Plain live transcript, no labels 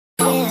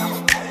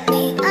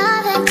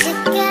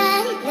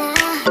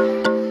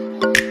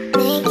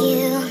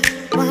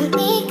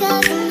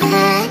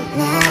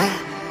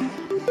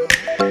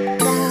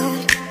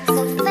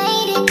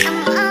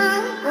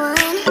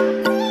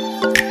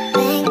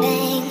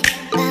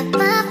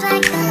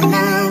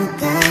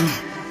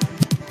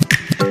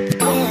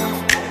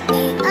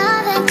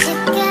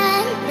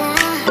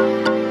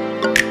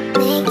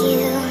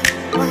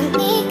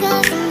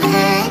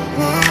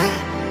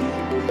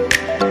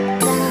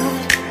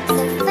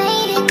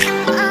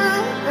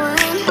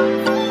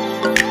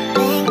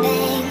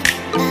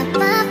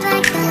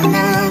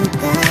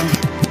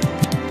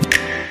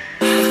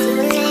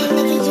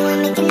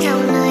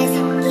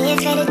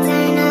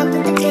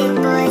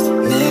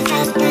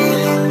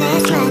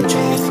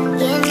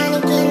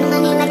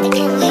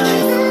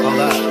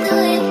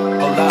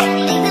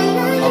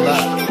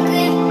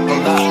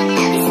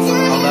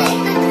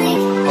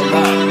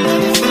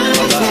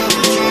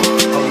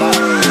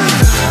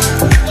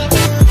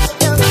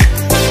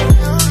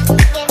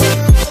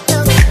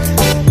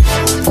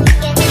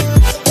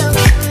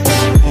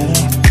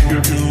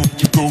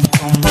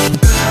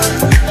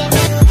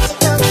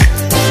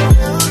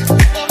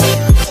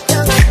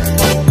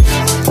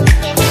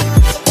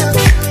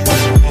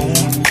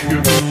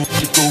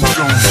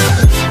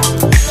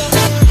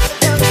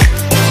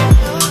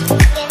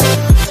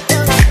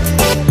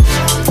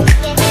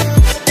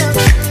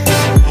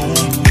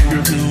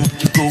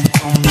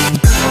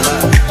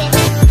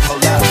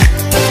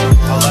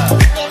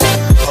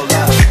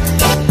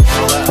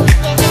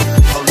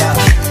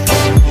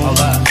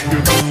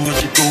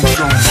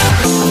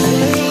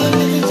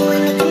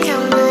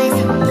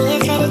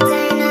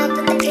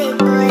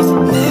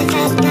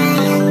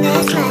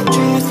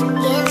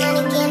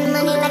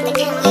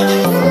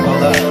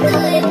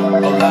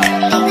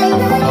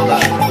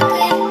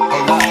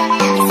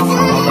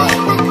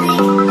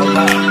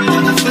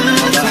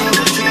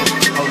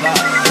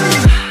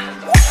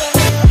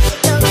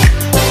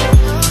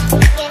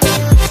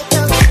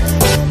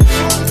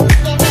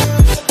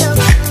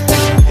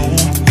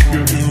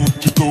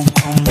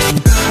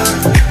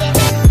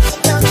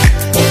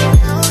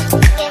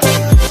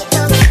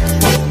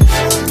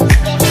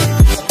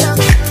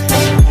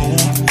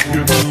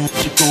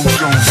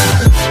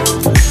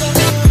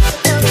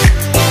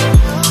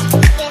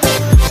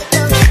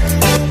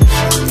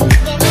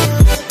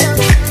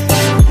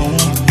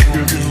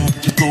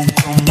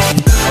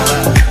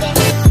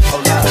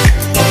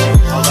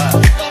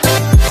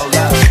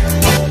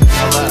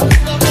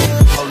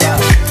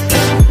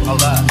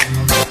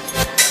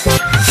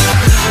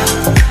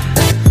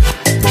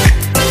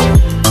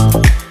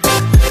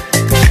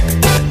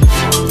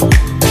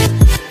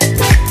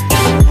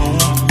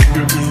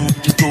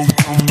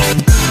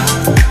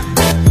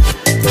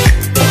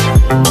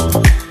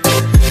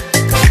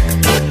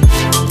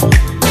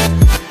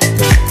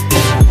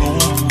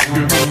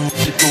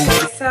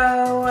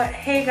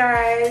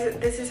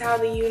how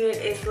the unit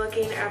is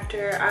looking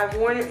after I've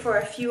worn it for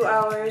a few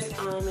hours.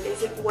 It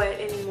isn't wet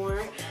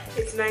anymore.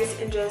 It's nice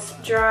and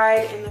just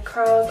dried, and the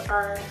curls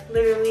are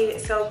literally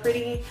so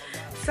pretty.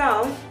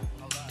 So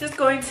just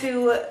going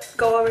to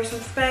go over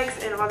some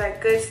specs and all that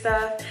good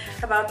stuff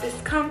about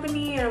this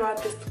company and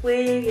about this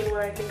wig and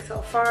what I think so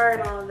far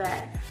and all of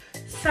that.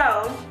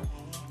 So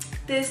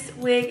this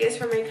wig is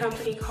from a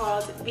company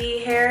called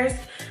Beahairs.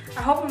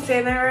 I hope I'm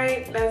saying that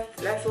right.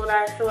 That's what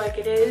I feel like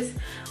it is.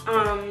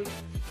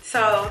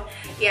 So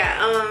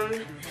yeah,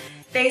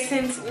 they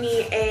sent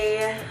me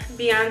a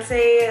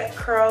Beyonce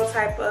curl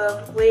type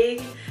of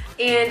wig,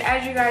 and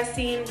as you guys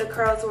seen, the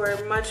curls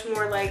were much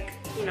more like,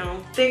 you know,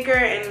 thicker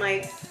and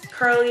like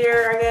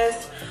curlier, I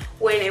guess,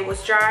 when it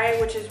was dry,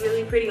 which is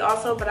really pretty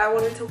also. But I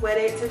wanted to wet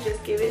it to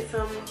just give it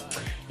some,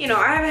 you know,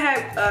 I haven't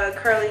had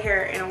curly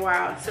hair in a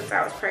while since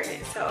I was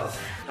pregnant, so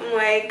I'm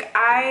like,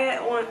 I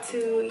want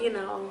to, you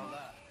know,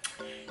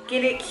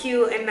 get it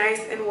cute and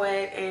nice and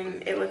wet,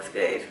 and it looks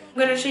good.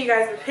 I'm gonna show you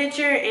guys the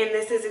picture, and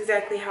this is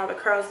exactly how the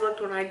curls looked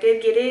when I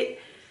did get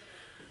it.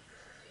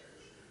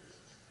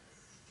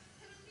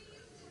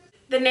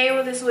 The name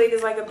of this wig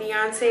is like a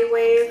Beyonce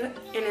wave,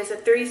 and it's a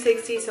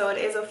 360, so it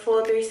is a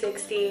full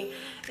 360,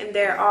 and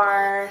there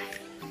are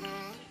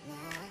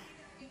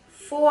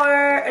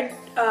 4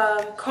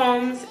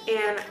 combs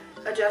and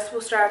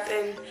adjustable straps,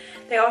 and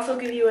they also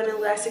give you an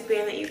elastic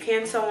band that you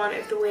can sew on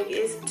if the wig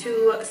is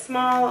too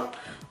small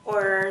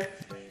or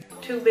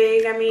too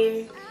big. I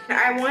mean,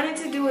 I wanted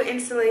to do an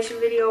installation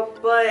video,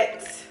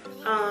 but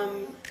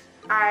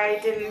I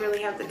didn't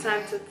really have the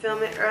time to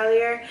film it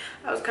earlier.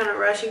 I was kind of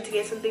rushing to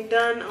get something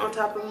done on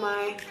top of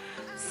my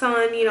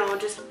son, you know,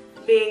 just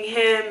being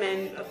him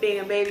and being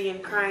a baby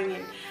and crying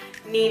and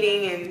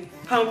kneading and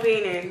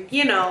pumping and,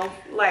 you know,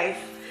 life.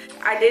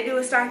 I did do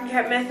a stocking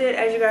cap method.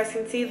 As you guys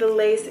can see, the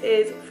lace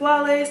is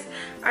flawless.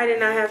 I did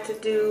not have to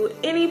do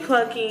any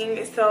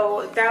plucking,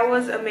 so that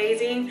was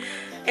amazing.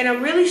 And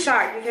I'm really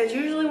shocked because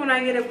usually when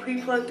I get a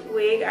pre-plucked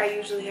wig, I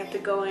usually have to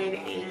go in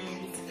and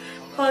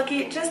pluck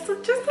it just a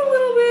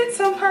little bit.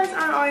 Some parts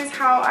aren't always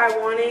how I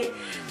want it,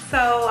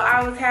 so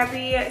I was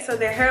happy. So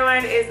the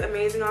hairline is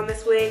amazing on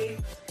this wig.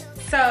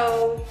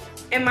 So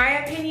in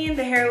my opinion,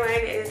 the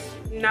hairline is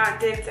not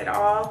dense at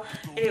all,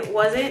 and it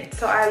wasn't,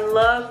 so I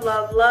love.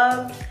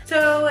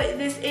 So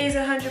this is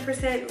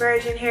 100%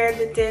 virgin hair.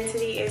 The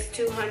density is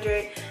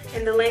 200,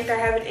 and the length I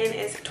have it in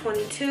is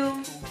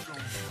 22.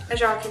 As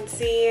y'all can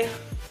see,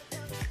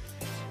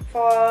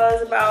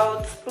 falls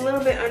about a little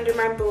bit under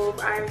my boob.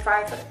 I'm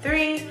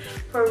 5'3",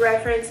 for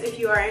reference if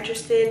you are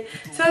interested.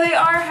 So they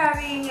are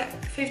having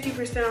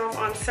 50% off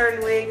on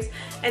certain wigs,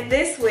 and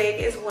this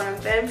wig is one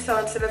of them. So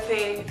instead of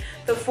paying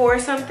the 4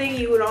 something,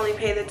 you would only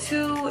pay the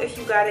 2 if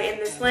you got it in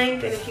this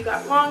length, and if you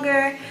got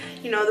longer,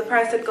 you know, the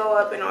price would go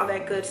up and all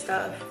that good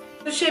stuff.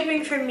 The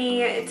shipping for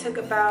me, it took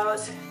about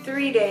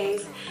 3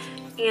 days,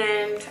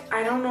 and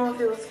I don't know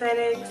if it was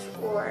FedEx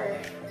or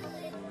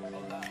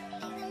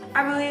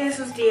I believe this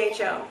was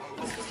DHL.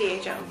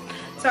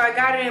 So I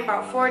got it in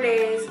about 4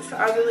 days, so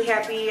I was really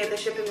happy, and the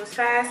shipping was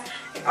fast.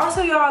 And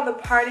also, y'all, the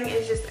parting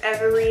is just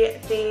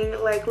everything.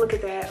 Like, look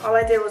at that. All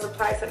I did was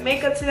apply some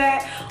makeup to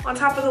that on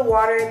top of the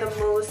water, the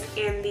mousse,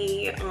 and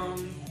the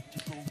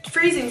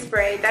freezing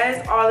spray. That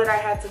is all that I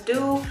had to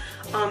do.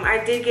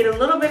 I did get a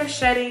little bit of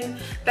shedding.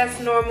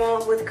 That's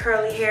normal with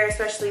curly hair,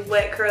 especially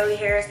wet curly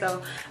hair,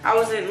 so I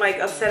wasn't like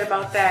upset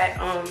about that.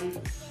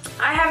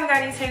 I haven't got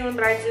any tangling,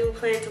 but I do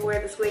plan to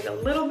wear this wig a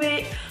little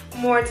bit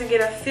more to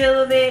get a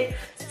feel of it.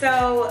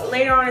 So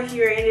later on, if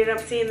you ended up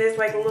seeing this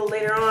like a little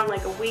later on,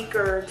 like a week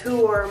or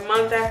 2 or a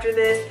month after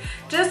this,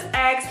 just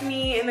ask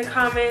me in the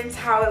comments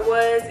how it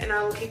was, and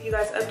I will keep you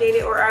guys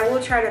updated, or I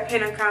will try to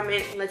pin a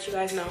comment and let you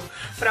guys know.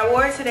 But I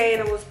wore it today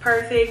and it was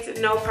perfect,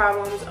 no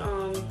problems.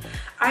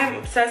 I am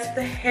obsessed with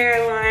the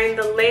hairline,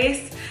 the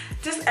lace,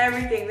 just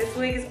everything. This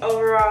wig is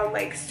overall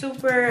like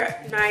super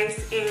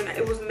nice, and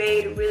it was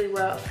made really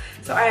well.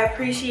 So I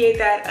appreciate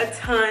that a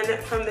ton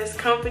from this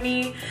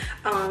company.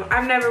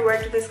 I've never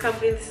worked with this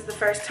company. This is the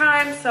first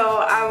time, so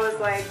I was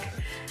like,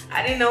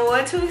 I didn't know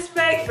what to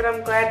expect, but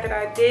I'm glad that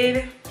I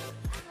did.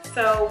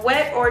 So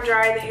wet or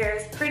dry, the hair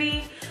is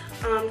pretty.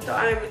 So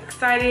I'm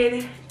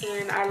excited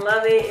and I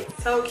love it.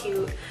 It's so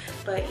cute.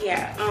 But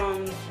yeah,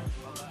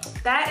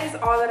 that is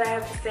all that I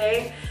have to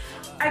say.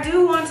 I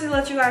do want to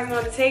let you guys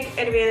know to take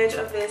advantage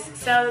of this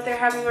sale that they're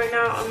having right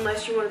now,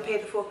 unless you want to pay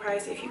the full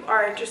price if you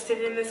are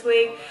interested in this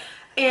wig.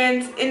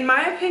 And in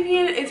my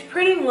opinion, it's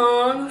pretty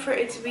long for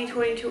it to be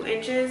 22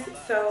 inches,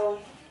 so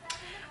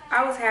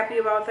I was happy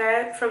about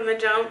that from the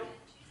jump.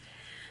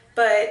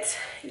 But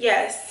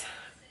yes,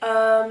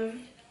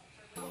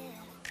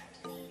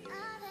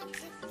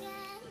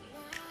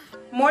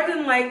 more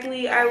than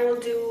likely I will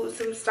do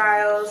some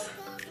styles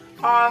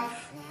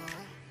off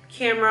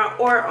camera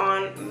or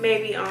on,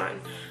 maybe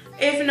on.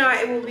 If not,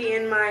 it will be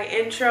in my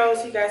intro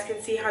so you guys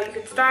can see how you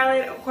can style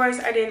it. Of course,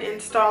 I didn't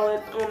install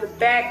it on the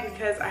back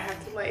because I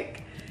have to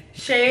like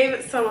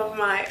shave some of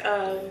my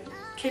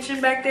kitchen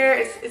back there.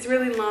 It's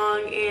really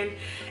long, and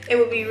it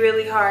would be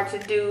really hard to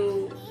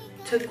do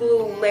to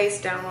glue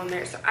lace down on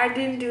there. So I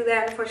didn't do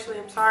that, unfortunately.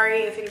 I'm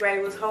sorry if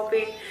anybody was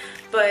hoping,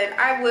 but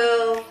I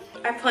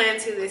plan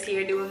to this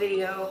year do a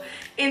video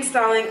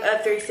installing a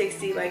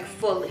 360 like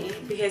fully,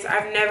 because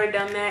I've never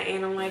done that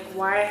and I'm like,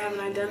 why haven't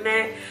I done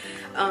that?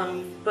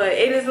 But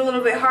it is a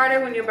little bit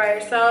harder when you're by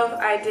yourself.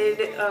 I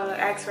did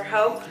ask for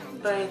help,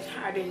 but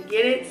I didn't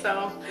get it,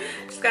 so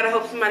just gotta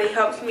hope somebody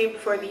helps me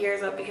before the year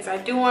is up, because I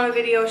do want a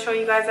video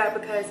showing you guys that,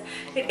 because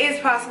it is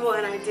possible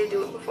and I did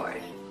do it before.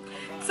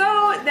 So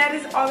that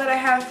is all that I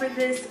have for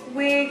this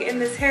wig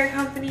and this hair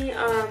company.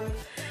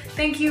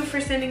 Thank you for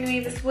sending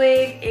me this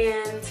wig,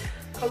 and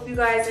hope you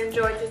guys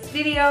enjoyed this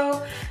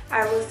video.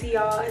 I will see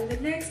y'all in the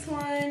next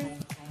one.